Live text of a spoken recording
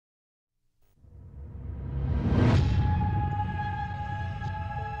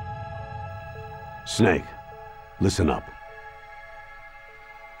Snake, listen up.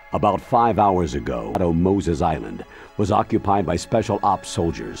 About 5 hours ago, Moses Island was occupied by Special Ops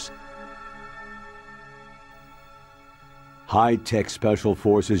soldiers. High-tech Special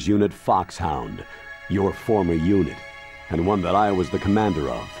Forces Unit Foxhound, your former unit, and one that I was the commander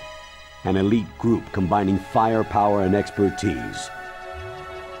of. An elite group combining firepower and expertise.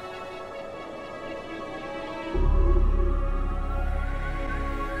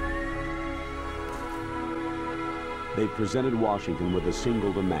 They presented Washington with a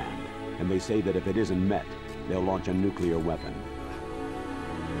single demand, and they say that if it isn't met, they'll launch a nuclear weapon.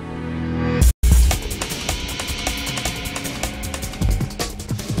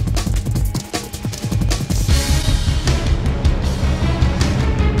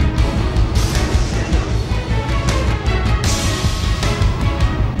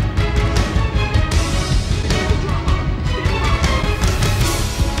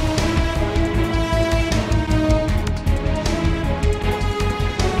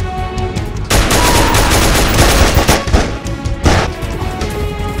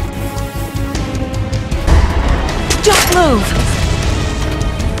 Move!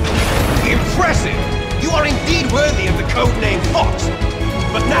 Impressive! You are indeed worthy of the codename Fox!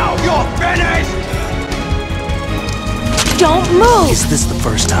 But now you're finished! Don't move! Is this the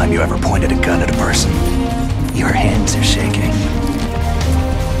first time you ever pointed a gun at a person? Your hands are shaking.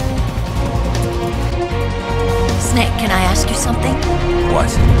 Snake, can I ask you something?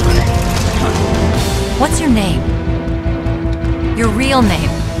 What? What's your name? Your real name?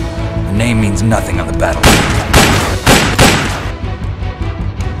 The name means nothing on the battlefield.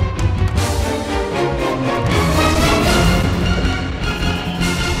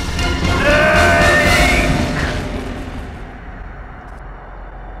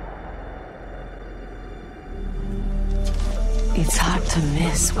 It's hard to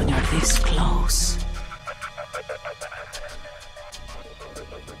miss when you're this close.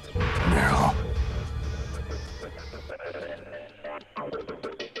 Meryl.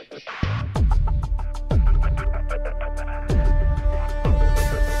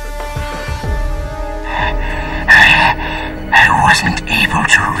 I wasn't able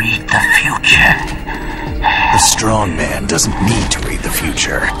to read the future. The strong man doesn't need to read the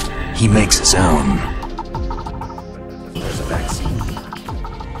future. He makes his own.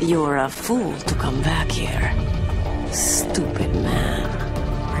 You're a fool to come back here. Stupid man.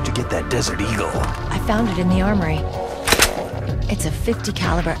 Where'd you get that Desert Eagle? I found it in the armory. It's a .50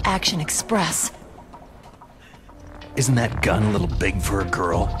 caliber Action Express. Isn't that gun a little big for a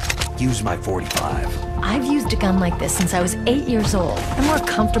girl? Use my .45. I've used a gun like this since I was 8 years old. I'm more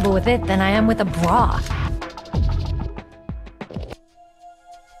comfortable with it than I am with a bra.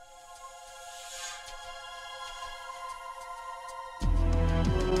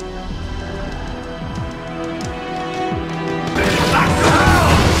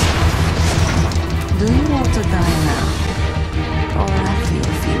 Do you want to die now? Or after your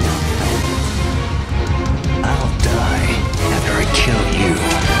female friend? I'll die after I kill you.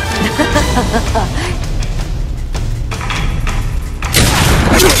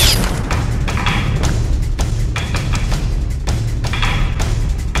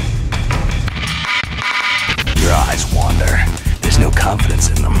 Your eyes wander. There's no confidence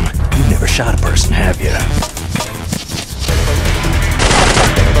in them. You've never shot a person, have you?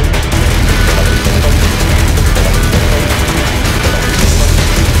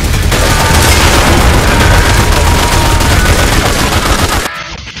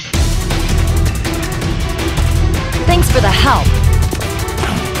 Thanks for the help.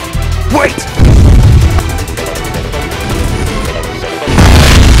 Wait!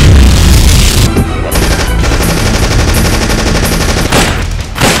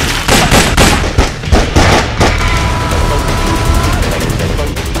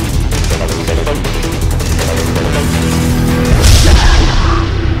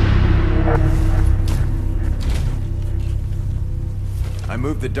 I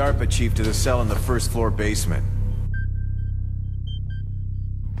moved the DARPA chief to the cell in the first floor basement.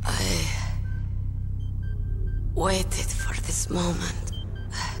 I waited for this moment.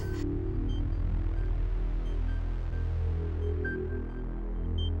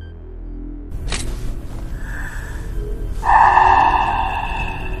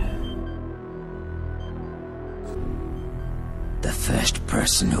 The first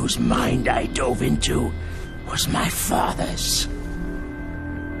person whose mind I dove into was my father's.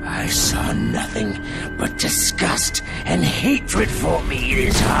 I saw nothing but disgust and hatred for me in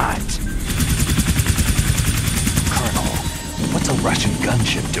his heart. Colonel, what's a Russian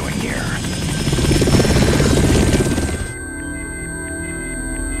gunship doing here?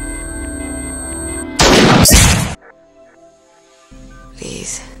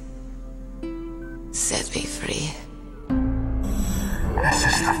 This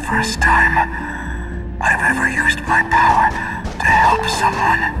is the first time I've ever used my power to help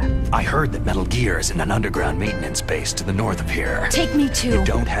someone. I heard that Metal Gear is in an underground maintenance base to the north of here. Take me to... You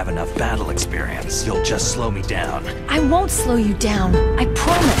don't have enough battle experience. You'll just slow me down. I won't slow you down. I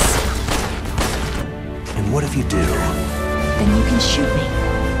promise. And what if you do? Then you can shoot me.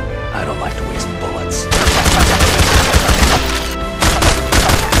 I don't like to waste bullets.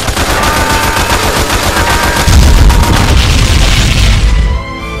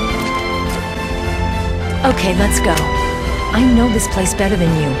 Okay, let's go. I know this place better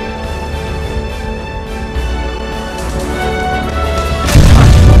than you.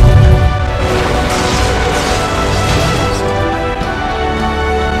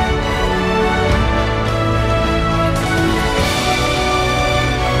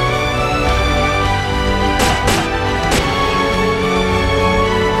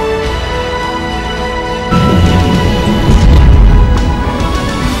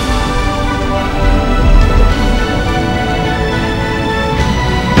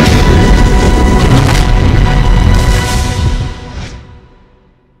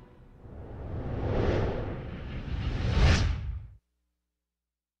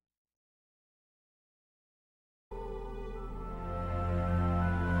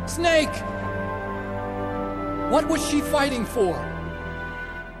 Snake! What was she fighting for?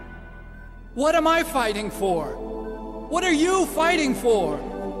 What am I fighting for? What are you fighting for?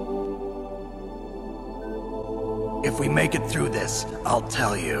 If we make it through this, I'll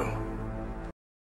tell you.